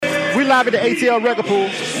we live at the ATL Record Pool.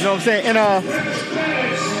 You know what I'm saying? And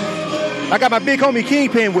I got my big homie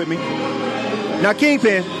Kingpin with me. Now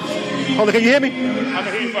Kingpin, hold on, can you hear me? I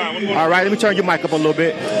can hear you fine. What's going on? All right, let me turn your mic up a little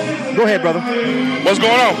bit. Go ahead, brother. What's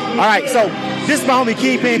going on? All right, so this is my homie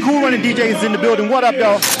Kingpin. CoolRunning DJs is in the building. What up,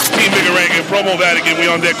 y'all? Team Bigger Rank and Promo Vatican. We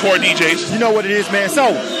on deck, core DJs. You know what it is, man. So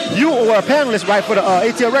you were a panelist, right, for the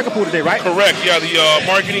ATL Record Pool today, right? Correct. Yeah, the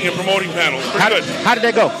marketing and promoting panel. Pretty good. How did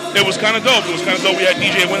that go? It was kind of dope. We had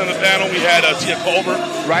DJ Win on the panel. We had Tia Culver.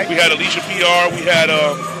 Right. We had Alicia PR. We had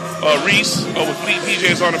Reese with Fleet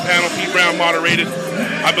DJs on the panel. Pete Brown moderated.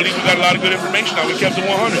 I believe we got a lot of good information out. We kept it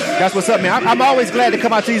 100. That's what's up, man. I'm always glad to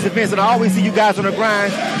come out to these events, and I always see you guys on the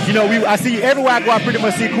grind. You know, I see you everywhere I go. I pretty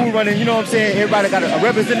much see CoolRunning. You know what I'm saying? Everybody got a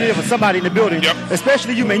representative or somebody in the building. Yep.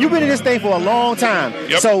 Especially you, man. You've been in this thing for a long time.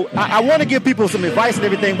 Yep. So I want to give people some advice and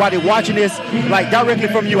everything while they're watching this, like directly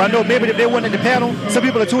from you. I know maybe if they weren't at the panel, some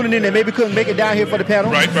people are tuning in and maybe couldn't make it down here for the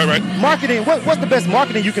panel. Right. Marketing. What's the best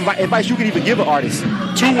marketing advice you can even give an artist?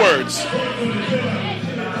 2 words.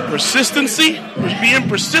 Persistency, being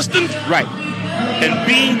persistent, right, and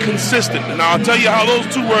being consistent. And I'll tell you how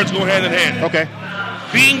those 2 words go hand in hand. Okay.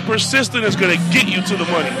 Being persistent is going to get you to the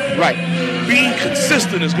money. Right. Being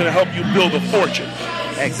consistent is going to help you build a fortune.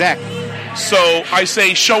 Exactly. So I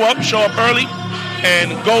say show up early,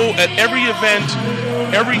 and go at every event,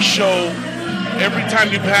 every show, every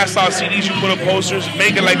time you pass out CDs, you put up posters,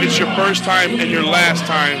 make it like it's your first time and your last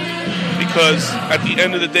time, because at the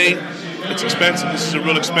end of the day, it's expensive. This is a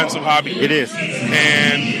real expensive hobby. It is.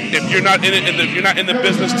 And if you're not in it, if you're not in the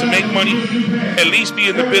business to make money, at least be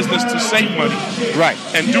in the business to save money. Right.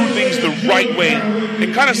 And do things the right way,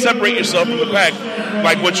 and kind of separate yourself from the pack,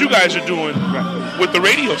 like what you guys are doing with the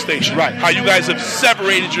radio station. Right. How you guys have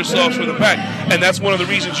separated yourselves from the pack, and that's one of the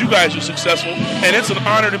reasons you guys are successful. And it's an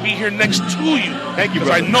honor to be here next to you. Thank you, because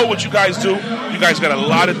brother. I know what you guys do. You guys got a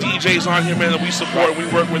lot of DJs on here, man, that we support, we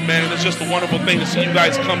work with, man, and it's just a wonderful thing to see you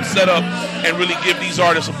guys come set up and really give these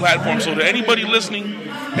artists a platform. So to anybody listening,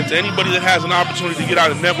 and to anybody that has an opportunity to get out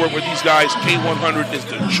and network with these guys, K100 is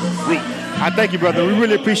the truth. I thank you, brother. We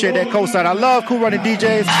really appreciate that cosign. I love CoolRunning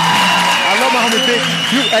DJs. I love my homie Big.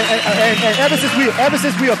 And ever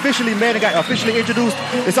since we officially met and got officially introduced,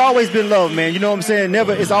 it's always been love, man. You know what I'm saying?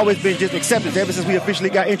 It's always been just acceptance ever since we officially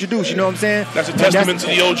got introduced. You know what I'm saying? That's a testament to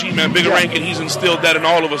the OG, man. Bigger Rankin, he's instilled that in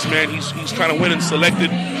all of us, man. He's kind of went and selected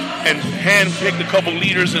and handpicked a couple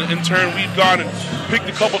leaders, and in turn we've gone and picked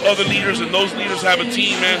a couple other leaders, and those leaders have a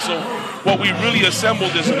team, man. So what we really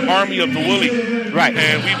assembled is an army of the Willie. Right.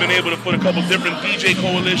 And we've been able to put a couple different DJ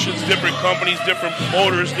coalitions, different companies, different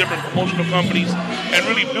promoters, different promotional companies, and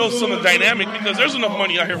really build some of the dynamic, because there's enough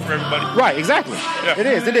money out here for everybody. Right, exactly. Yeah.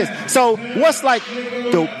 It is. So what's like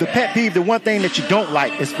the pet peeve, the one thing that you don't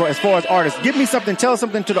like as far as artists? Give me something, tell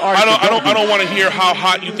something to the artist. I don't want to hear how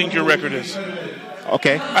hot you think your record is.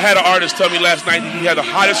 Okay. I had an artist tell me last night that he had the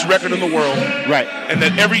hottest record in the world. Right. And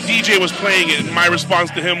that every DJ was playing it, and my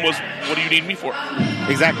response to him was, what do you need me for?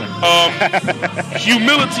 Exactly.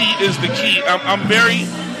 Humility is the key. I'm very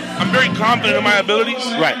confident in my abilities.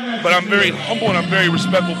 Right. But I'm very humble and I'm a very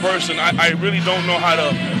respectful person. I really don't know how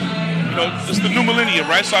to, it's the new millennium,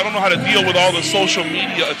 right? So I don't know how to deal with all the social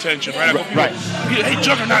media attention, right? Hey,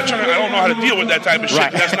 Juggernaut, I don't know how to deal with that type of shit.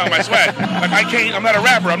 Right. That's not my swag. Like, I'm not a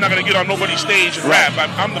rapper. I'm not going to get on nobody's stage and rap.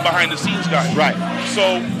 I'm the behind the scenes guy. Right.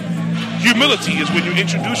 So humility is when you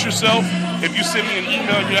introduce yourself. If you send me an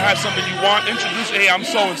email and you have something you want, introduce, hey, I'm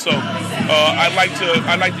so-and-so. I'd like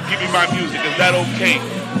to give you my music. Is that okay?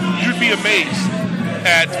 You'd be amazed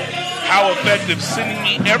at how effective sending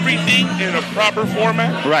me everything in a proper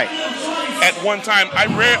format. Right. At one time, I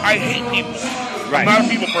hate people. Right. I'm not a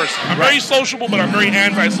people person. I'm very sociable, but I'm very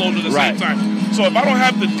anti-social at the same time. So if I don't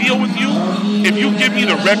have to deal with you, if you give me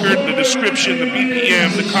the record, the description, the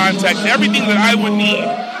BPM, the contact, everything that I would need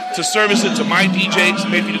to service it to my DJs,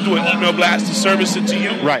 maybe to do an email blast to service it to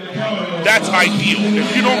you. Right. That's ideal.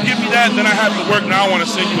 If you don't give me that, then I have to work. Now I want to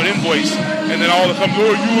send you an invoice, and then all of a sudden,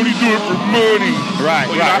 you only do it for money. Right.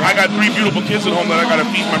 Well, I got 3 beautiful kids at home that I got to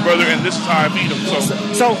feed my brother, and this is how I feed them.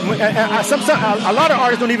 So a lot of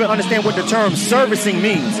artists don't even understand what the term servicing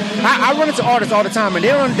means. I run into artists all the time, and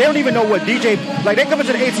they don't even know what DJ, like they come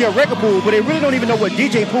into the ATL Record Pool, but they really don't even know what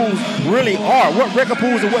DJ pools really are, what record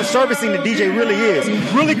pools and what servicing the DJ really is.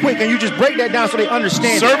 Really quick, and you just break that down so they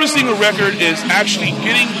understand. Servicing a record is actually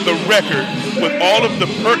getting the record with all of the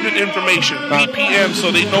pertinent information, BPM,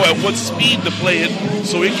 so they know at what speed to play it,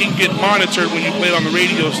 so it can get monitored when you play it on the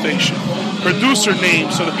radio station. producer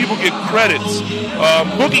names so that people get credits,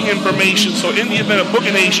 booking information. So in the event a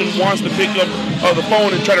booking agent wants to pick up the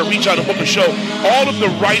phone and try to reach out and book a show, all of the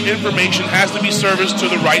right information has to be serviced to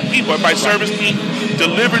the right people. And by service, mean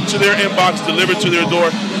delivered to their inbox, delivered to their door.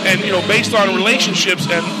 And, based on relationships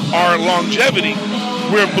and our longevity,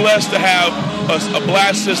 we're blessed to have a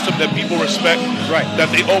blast system that people respect, right, that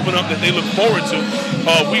they open up, that they look forward to.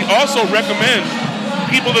 We also recommend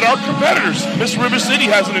people that are competitors. Miss River City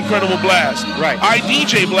has an incredible blast. Right.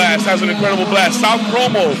 iDJ Blast has an incredible blast. South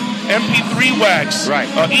Promo, MP3 Wax, right.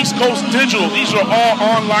 East Coast Digital. These are all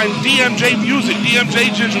online. DMJ Music,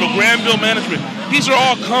 DMJ Digital, Granville Management. These are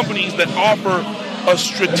all companies that offer a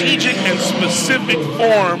strategic and specific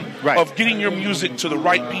form right. of getting your music to the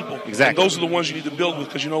right people. Exactly. And those are the ones you need to build with,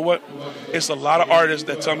 because you know what? It's a lot of artists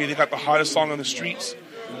that tell me they got the hottest song on the streets.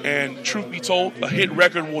 And truth be told, a hit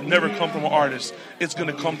record will never come from an artist. It's going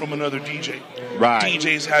to come from another DJ. Right.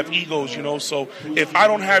 DJs have egos, So if I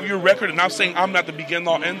don't have your record, and I'm saying I'm not the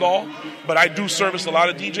begin-all, end-all, but I do service a lot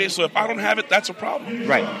of DJs, so if I don't have it, that's a problem.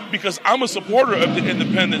 Right. Because I'm a supporter of the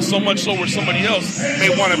independent, so much so where somebody else may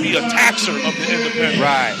want to be a taxer of the independent.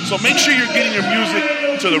 Right. So make sure you're getting your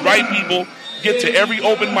music to the right people. Get to every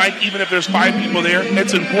open mic, even if there's 5 people there.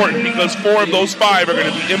 It's important because 4 of those 5 are going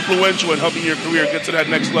to be influential in helping your career get to that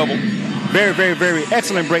next level. Very, very, very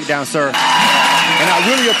excellent breakdown, sir. And I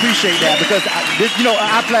really appreciate that because,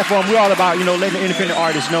 our platform, we're all about, letting the independent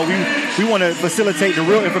artists know. We want to facilitate the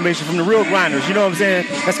real information from the real grinders. You know what I'm saying?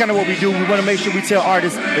 That's kind of what we do. We want to make sure we tell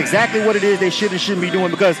artists exactly what it is they should and shouldn't be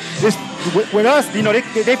doing because with us,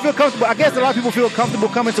 they feel comfortable. I guess a lot of people feel comfortable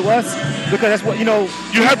coming to us because that's what,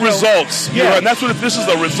 You have results. Yeah. And that's what this is,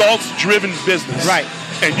 a results-driven business. Right.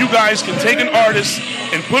 And you guys can take an artist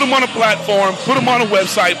and put them on a platform, put them on a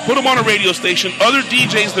website, put them on a radio station. Other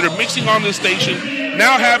DJs that are mixing on this station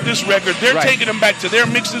now have this record. They're right. taking them back to their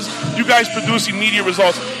mixes. You guys produce immediate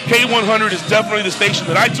results. K100 is definitely the station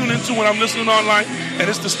that I tune into when I'm listening online, and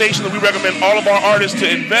it's the station that we recommend all of our artists to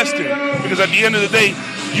invest in because at the end of the day,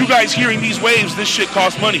 you guys hearing these waves, this shit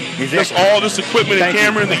costs money. Exactly. That's all this equipment and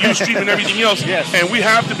camera and the Ustream and everything else. Yes. And we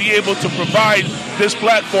have to be able to provide this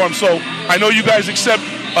platform. So I know you guys accept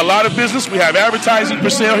a lot of business. We have advertising for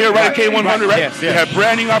sale here right at K100, right? Yes, yes. We have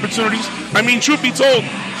branding opportunities. I mean, truth be told,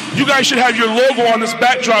 you guys should have your logo on this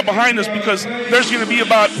backdrop behind us because there's going to be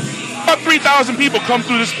about 3,000 people come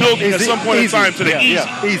through this building at some point in time today.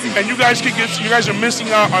 Easy. And you guys are missing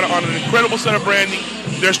out on an incredible set of branding.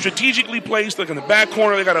 They're strategically placed, like in the back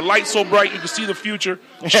corner. They got a light so bright you can see the future.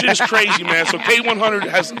 Shit is crazy, man. So K100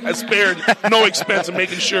 has spared no expense in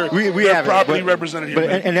making sure they're properly represented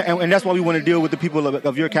here. And that's why we want to deal with the people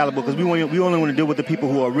of your caliber because we only want to deal with the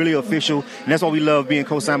people who are really official. And that's why we love being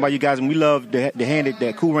co-signed by you guys. And we love the hand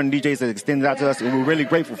that CoolRunning DJs has extended out to us. And we're really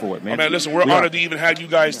grateful for it, man. Oh, man, listen, we're honored to even have you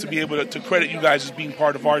guys to be able to credit you guys as being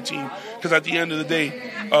part of our team. Because at the end of the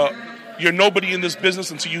day, you're nobody in this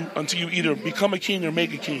business until you either become a king or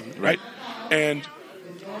make a king, right? And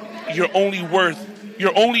you're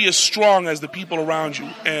only as strong as the people around you.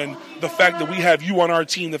 And the fact that we have you on our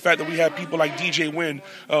team, the fact that we have people like DJ Win,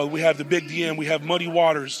 we have the Big DM, we have Muddy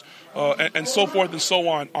Waters, and so forth and so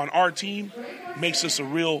on our team makes us a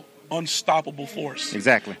real unstoppable force.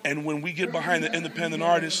 Exactly. And when we get behind the independent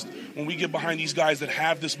artists, when we get behind these guys that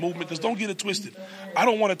have this movement, because don't get it twisted, I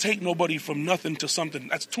don't want to take nobody from nothing to something.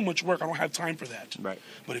 That's too much work. I don't have time for that. Right.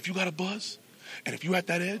 But if you got a buzz, and if you at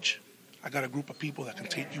that edge, I got a group of people that can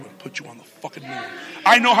take you and put you on the fucking moon.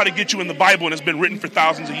 I know how to get you in the Bible, and it's been written for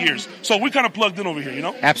thousands of years. So we kind of plugged in over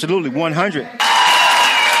here, Absolutely, 100.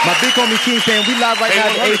 My big homie Kingpin, we live right now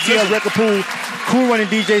at the ATL Record Pool. CoolRunning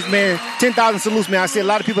DJs, man. 10,000 salutes, man. I see a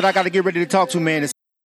lot of people that I got to get ready to talk to, man.